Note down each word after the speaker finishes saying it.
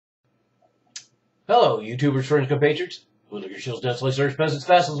Hello, YouTubers, friends, compatriots. Hooligan Shields, Deathly Search, Peasants,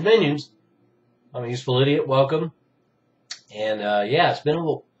 Vassals, Minions. I'm a useful idiot. Welcome. And yeah, it's been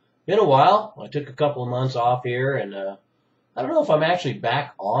a while. I took a couple of months off here, and I don't know if I'm actually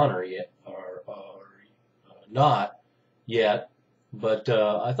back on or not yet. But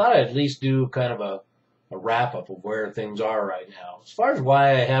I thought I'd at least do kind of a wrap up of where things are right now. As far as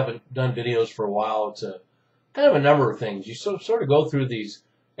why I haven't done videos for a while, it's a kind of a number of things. You sort of go through these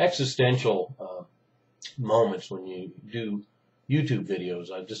existential moments when you do YouTube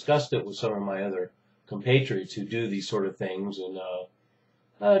videos. I've discussed it with some of my other compatriots who do these sort of things, and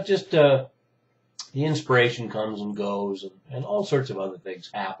just the inspiration comes and goes, and all sorts of other things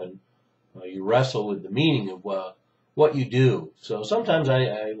happen. You wrestle with the meaning of what you do. So sometimes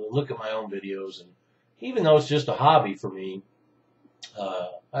I look at my own videos, and even though it's just a hobby for me,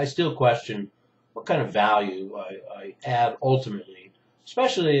 I still question what kind of value I add ultimately,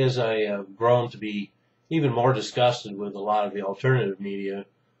 especially as I have grown to be even more disgusted with a lot of the alternative media,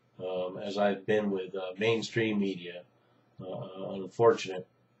 as I've been with mainstream media. Unfortunate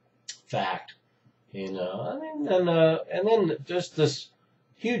fact. And then just this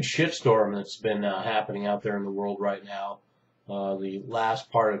huge shitstorm that's been happening out there in the world right now. The last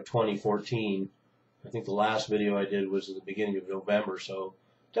part of 2014. I think the last video I did was at the beginning of November, so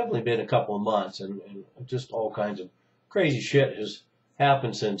definitely been a couple of months, and just all kinds of crazy shit has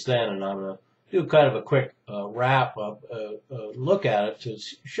happened since then, and I'm going to do kind of a quick wrap up, look at it to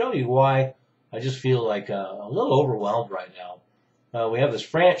show you why I just feel like a little overwhelmed right now. We have this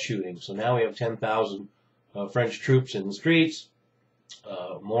France shooting, so now we have 10,000 French troops in the streets,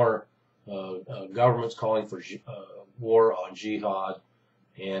 more governments calling for war on jihad,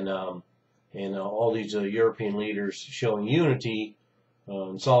 and all these European leaders showing unity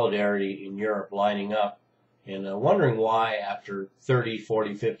and solidarity in Europe, lining up and wondering why after 30,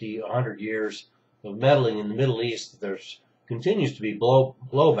 40, 50, 100 years of meddling in the Middle East, there continues to be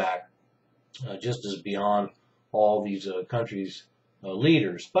blowback just as beyond all these countries'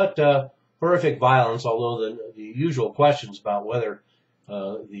 leaders. But horrific violence, although the usual questions about whether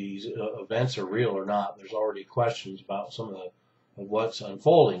these events are real or not, there's already questions about some of what's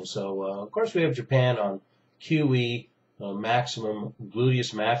unfolding. So, of course, we have Japan on QE, maximum,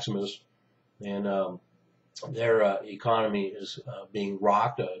 gluteus maximus, and their economy is being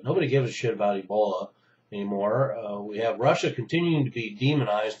rocked. Nobody gives a shit about Ebola anymore. We have Russia continuing to be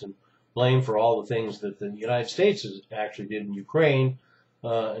demonized and blamed for all the things that the United States has actually did in Ukraine.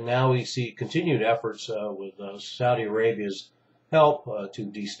 And now we see continued efforts with Saudi Arabia's help to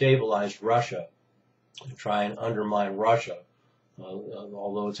destabilize Russia, to try and undermine Russia.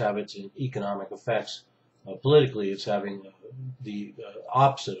 Although it's having its economic effects, politically it's having the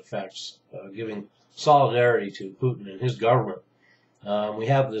opposite effects, giving solidarity to Putin and his government. We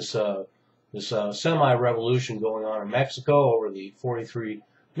have this semi-revolution going on in Mexico over the 43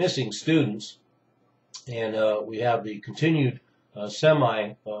 missing students, and we have the continued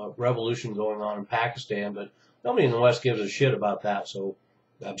semi-revolution going on in Pakistan, but nobody in the West gives a shit about that, so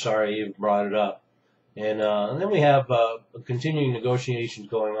I'm sorry I even brought it up. And then we have continuing negotiations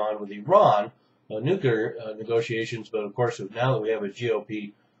going on with Iran, nuclear negotiations, but of course now that we have a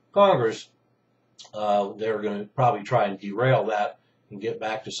GOP Congress, they're going to probably try and derail that and get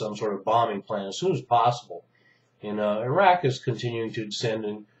back to some sort of bombing plan as soon as possible. And Iraq is continuing to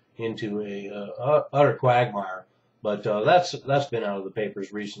descend into a utter quagmire, but that's been out of the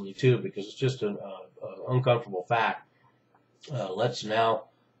papers recently too, because it's just an uncomfortable fact. Let's now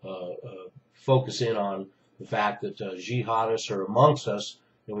focus in on the fact that jihadists are amongst us,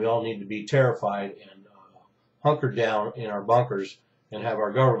 and we all need to be terrified and hunker down in our bunkers and have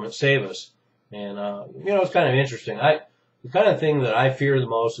our government save us. And it's kind of interesting. The kind of thing that I fear the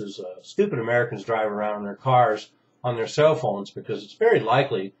most is stupid Americans driving around in their cars on their cell phones, because it's very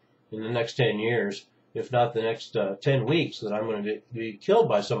likely in the next 10 years, if not the next 10 weeks, that I'm going to be killed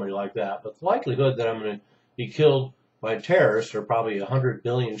by somebody like that. But the likelihood that I'm going to be killed by terrorists are probably 100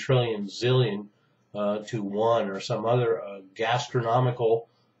 billion, trillion, zillion to one, or some other gastronomical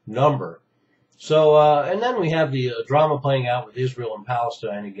number. So, and then we have the drama playing out with Israel and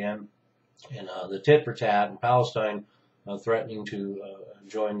Palestine again, and the tit for tat, and Palestine threatening to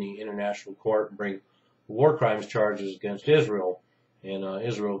join the international court and bring war crimes charges against Israel, and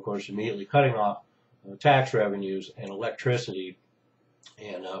Israel, of course, immediately cutting off tax revenues and electricity,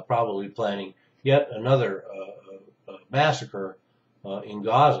 and probably planning yet another massacre in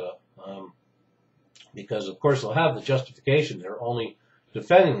Gaza, because of course they'll have the justification. They're only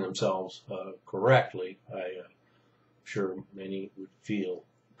defending themselves correctly. I'm sure many would feel.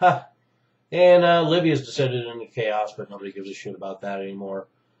 Ha! And Libya's descended into chaos, but nobody gives a shit about that anymore.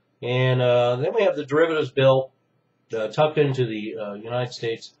 And then we have the derivatives bill tucked into the United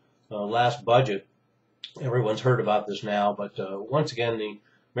States last budget. Everyone's heard about this now, but once again, the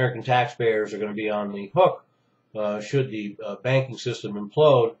American taxpayers are going to be on the hook should the banking system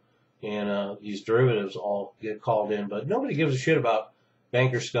implode and these derivatives all get called in. But nobody gives a shit about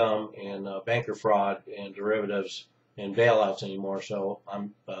banker scum and banker fraud and derivatives and bailouts anymore. So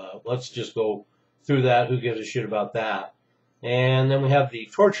let's just go through that. Who gives a shit about that? And then we have the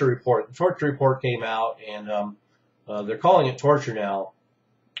torture report. The torture report came out, and they're calling it torture now.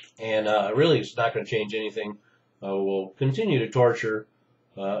 And really, it's not going to change anything. We'll continue to torture.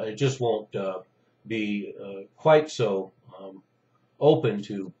 It just won't be quite so open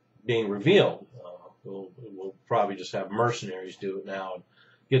to being revealed. We'll probably just have mercenaries do it now and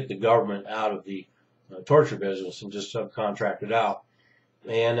get the government out of the torture business and just subcontract it out.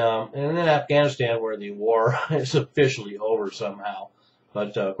 And then Afghanistan, where the war is officially over somehow.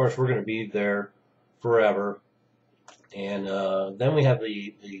 But of course, we're going to be there forever. And then we have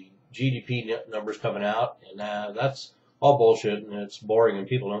the GDP numbers coming out, and that's all bullshit, and it's boring, and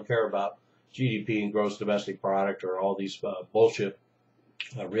people don't care about GDP and gross domestic product or all these bullshit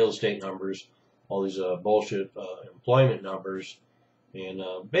real estate numbers, all these bullshit employment numbers, and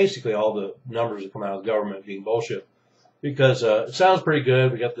basically all the numbers that come out of the government being bullshit. Because it sounds pretty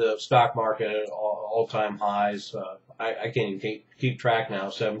good. We got the stock market at all-time highs. I can't even keep track now.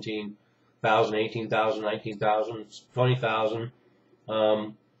 17,000, 18,000, 19,000, 20,000.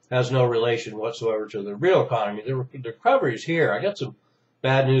 Has no relation whatsoever to the real economy. The recovery is here. I got some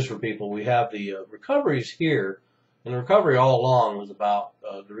bad news for people. We have the recoveries here, and the recovery all along was about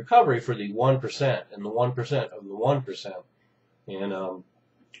the recovery for the 1% and the 1% of the 1%. And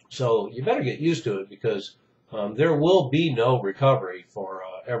so you better get used to it, because there will be no recovery for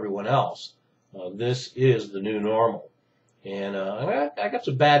everyone else. This is the new normal. And I got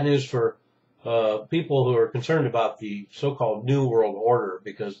some bad news for people who are concerned about the so-called New World Order,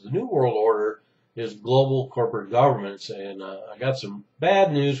 because the New World Order is global corporate governments, and I got some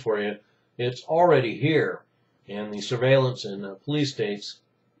bad news for you. It's already here, and the surveillance and police states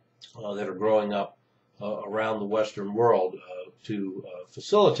that are growing up around the Western world to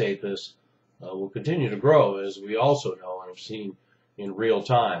facilitate this will continue to grow, as we also know and have seen in real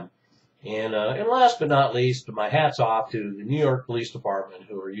time. And last but not least, my hat's off to the New York Police Department,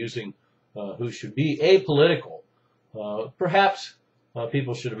 who are using who should be apolitical. Perhaps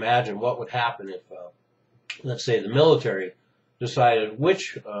people should imagine what would happen if, let's say, the military decided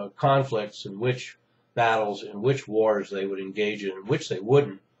which conflicts and which battles and which wars they would engage in and which they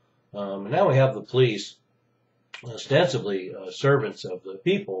wouldn't. And now we have the police, ostensibly servants of the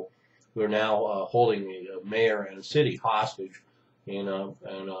people, who are now holding a mayor and a city hostage, and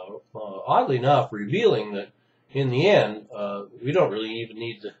oddly enough, revealing that in the end, we don't really even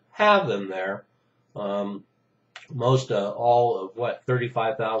need to have them there. Most all of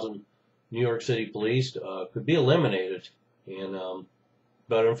 35,000 New York City police could be eliminated, and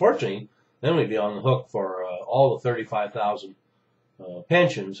but unfortunately, then we'd be on the hook for all the 35,000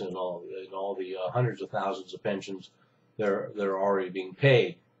 pensions and all the hundreds of thousands of pensions that are already being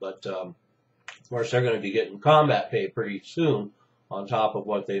paid. But of course, they're going to be getting combat pay pretty soon on top of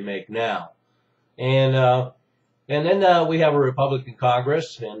what they make now. And then we have a Republican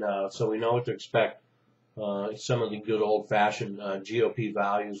Congress, and so we know what to expect. Some of the good old-fashioned GOP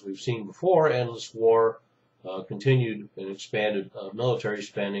values we've seen before: endless war, continued and expanded military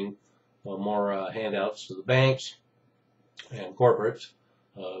spending, more handouts to the banks and corporates,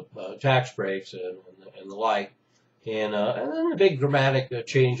 tax breaks, and the like. And then a big dramatic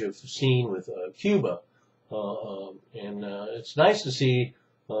change of scene with Cuba. And it's nice to see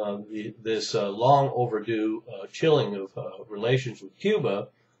this long overdue chilling of relations with Cuba.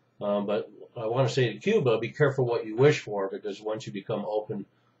 But I want to say to Cuba, be careful what you wish for, because once you become open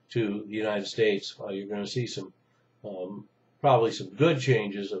to the United States, you're going to see some probably some good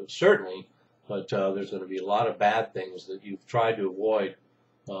changes, certainly, but there's going to be a lot of bad things that you've tried to avoid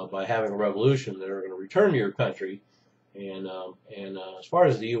by having a revolution that are going to return to your country. And as far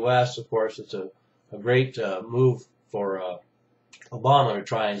as the U.S., of course, it's a great move for Obama to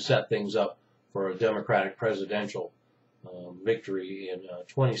try and set things up for a Democratic presidential victory in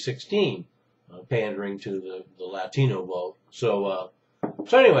 2016, pandering to the Latino vote. So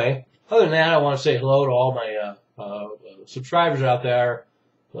anyway, other than that, I want to say hello to all my subscribers out there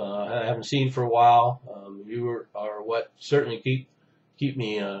I haven't seen for a while. You are what certainly keep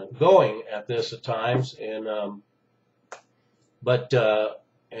me going at this at times, and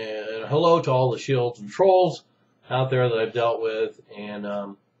hello to all the shields and trolls out there that I've dealt with,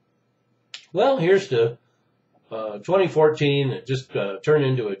 and well, here's to 2014, it just turned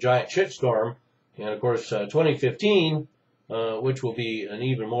into a giant shitstorm. And of course, 2015, which will be an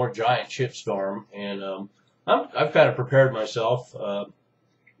even more giant shitstorm. And I've kind of prepared myself.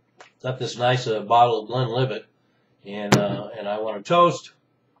 Got this nice bottle of Glenlivet, and I want to toast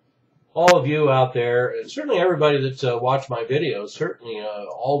all of you out there, and certainly everybody that's watched my videos. Certainly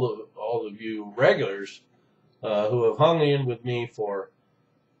all of you regulars who have hung in with me for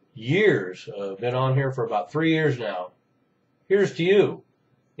years. Been on here for about 3 years now. Here's to you.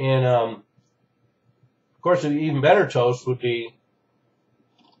 And of course, an even better toast would be,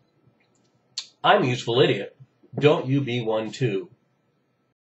 I'm a useful idiot. Don't you be one too.